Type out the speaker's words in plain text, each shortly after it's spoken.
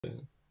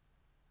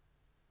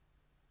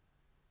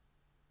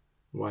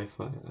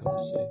Wi-Fi, I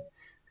must say.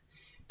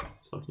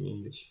 Talking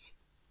English.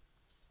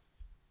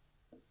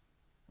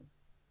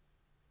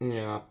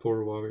 Yeah,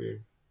 poor warrior.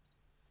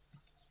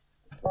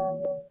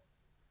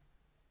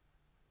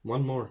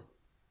 One more.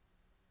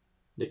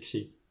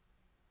 Dixie.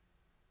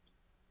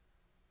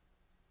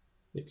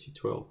 Dixie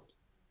 12.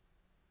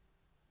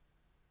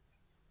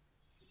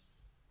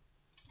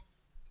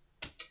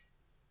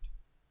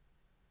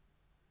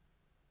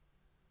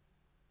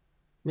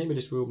 Maybe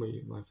this will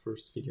be my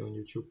first video on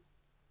YouTube.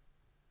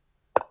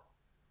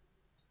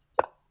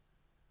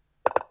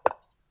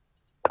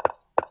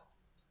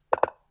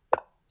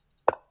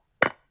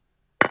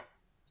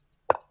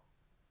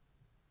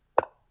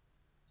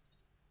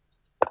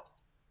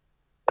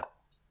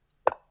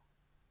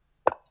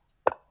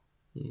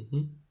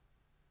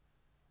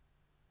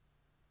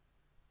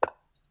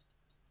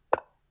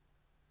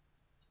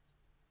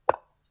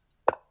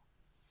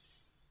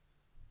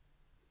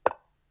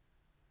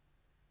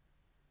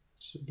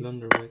 It's a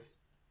blunder with.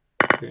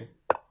 Okay.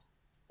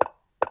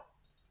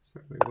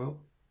 Very well.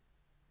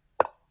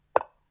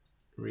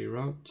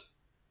 Reroute.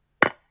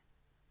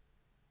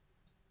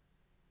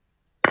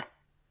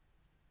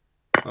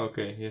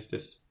 Okay, here's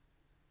this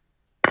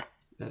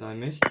that I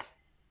missed.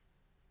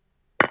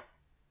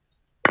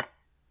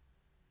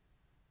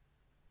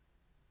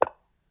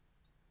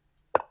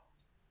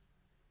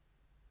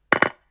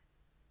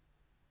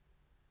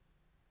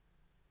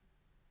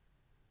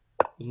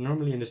 But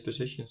normally in this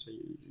position, so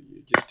you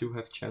just do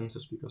have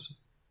chances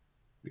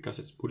because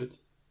it's bullet.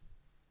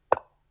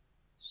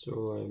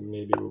 So I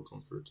maybe will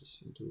convert this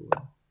into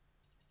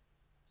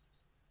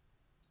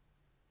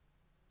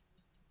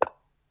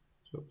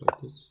so like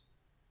this.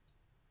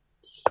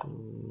 It's a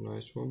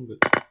nice one, but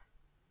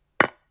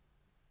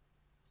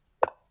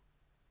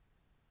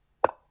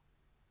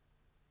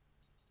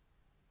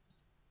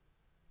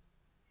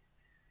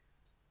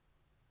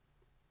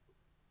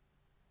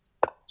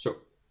so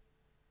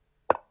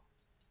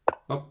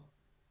up.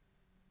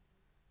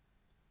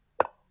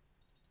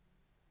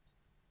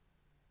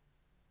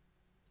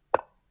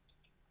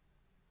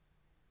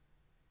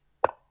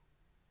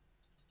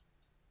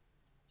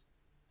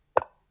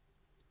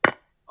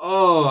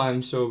 Oh,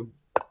 I'm so.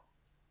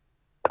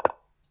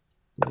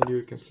 Maybe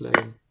we can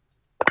flame.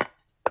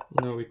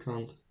 No, we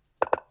can't.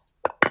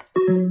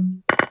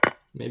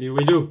 Maybe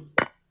we do.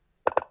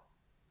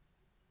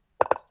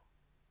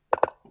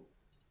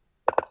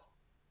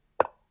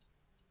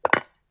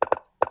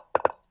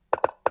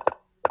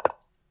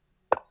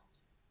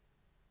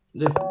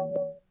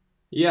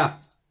 Yeah.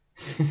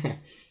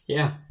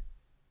 Yeah.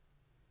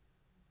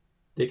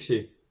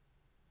 Dixie.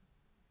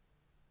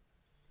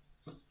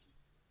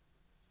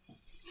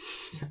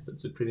 Yeah,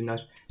 that's a pretty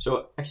nice.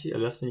 So actually, a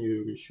lesson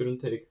you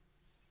shouldn't take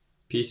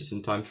pieces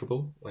in time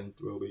trouble when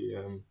it will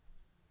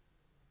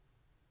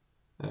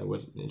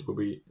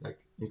be like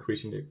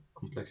increasing the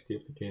complexity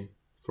of the game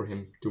for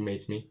him to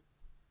mate me.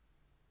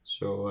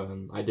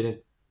 So I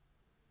didn't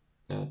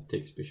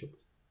take his bishop.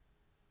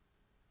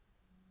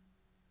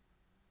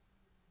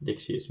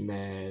 Dixie is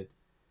mad.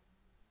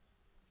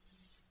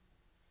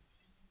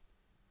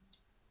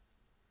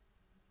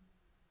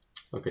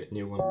 Okay,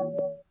 new one.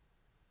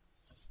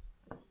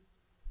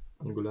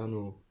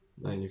 Angolano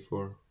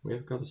 94. We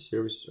have got a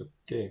series.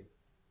 Okay,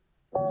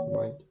 never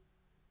mind.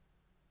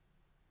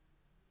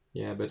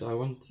 Yeah, but I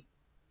want.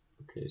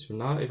 Okay, so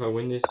now if I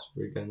win this,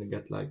 we're gonna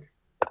get like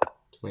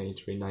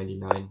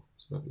 23.99.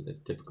 So the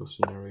typical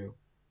scenario.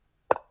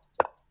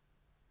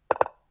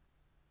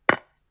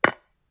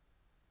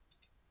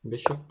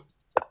 Bishop.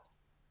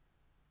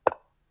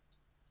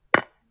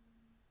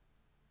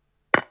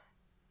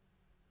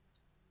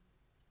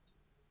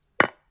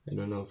 I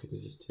don't know if it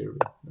is his theory.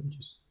 I'm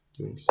just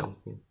doing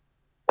something.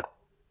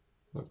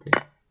 Okay,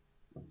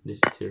 this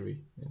is theory.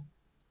 Yeah.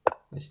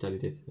 I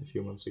studied it a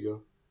few months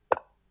ago.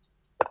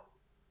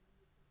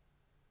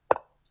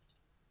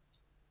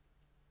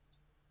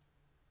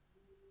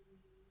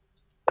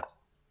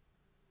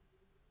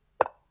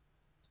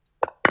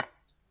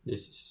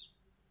 This is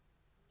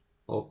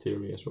all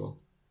theory as well.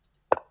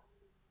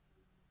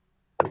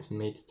 With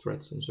mate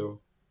threats and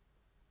so.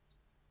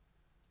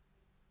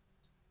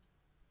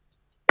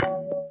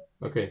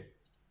 Okay,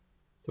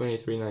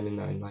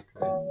 23.99 like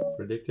I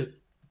predicted.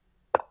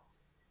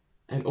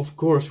 And of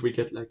course we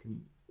get like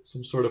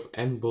some sort of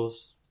end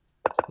boss,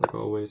 like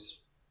always,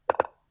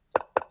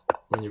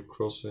 when you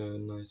cross a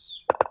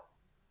nice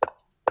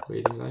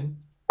waiting line.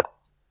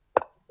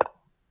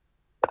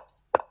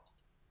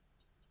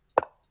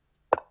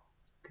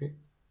 Okay.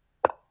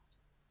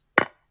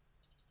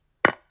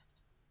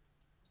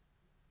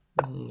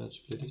 Let's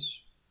play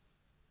this.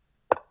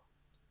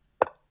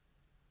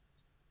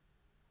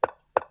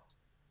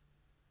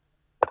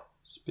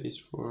 Space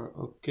 4,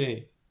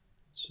 okay.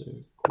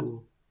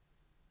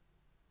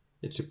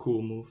 It's a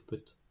cool move,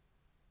 but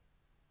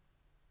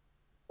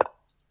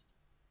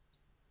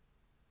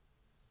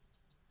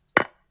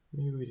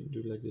maybe we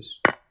do like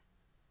this.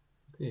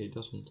 Okay, it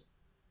doesn't.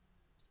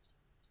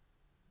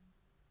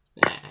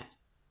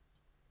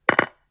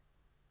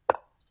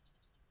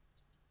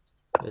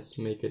 Let's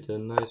make it a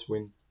nice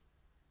win.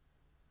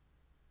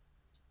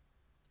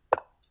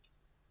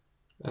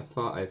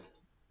 F5.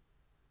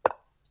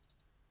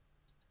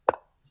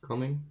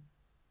 Coming.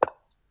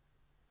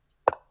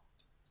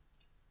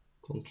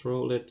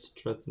 Control it,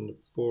 threaten the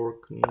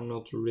fork,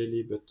 not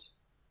really, but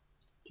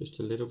just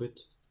a little bit.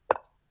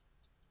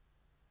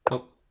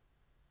 Up.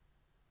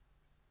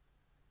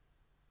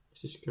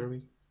 Is this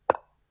scary?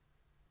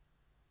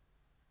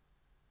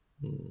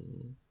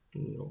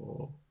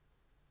 No.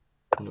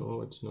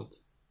 No, it's not.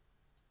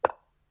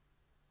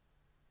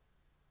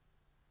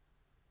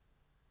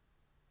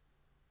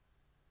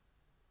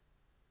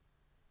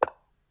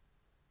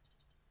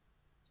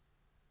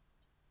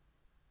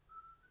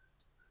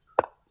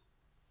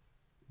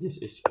 This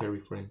is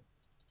scary for him.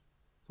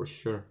 For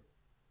sure.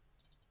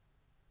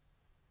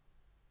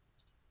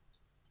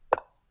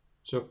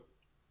 So.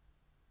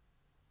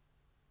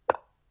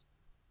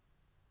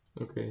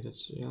 Okay,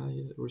 that's, yeah,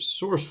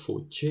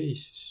 resourceful.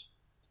 Jesus.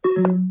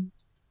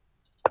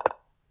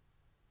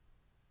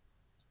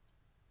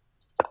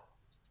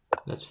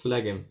 Let's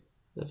flag him.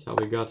 That's how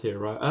we got here,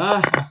 right?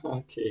 Ah,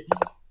 okay.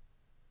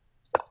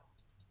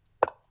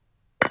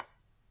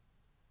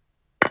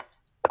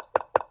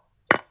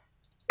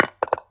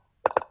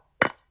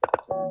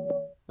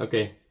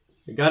 Okay,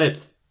 we got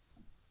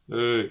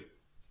it.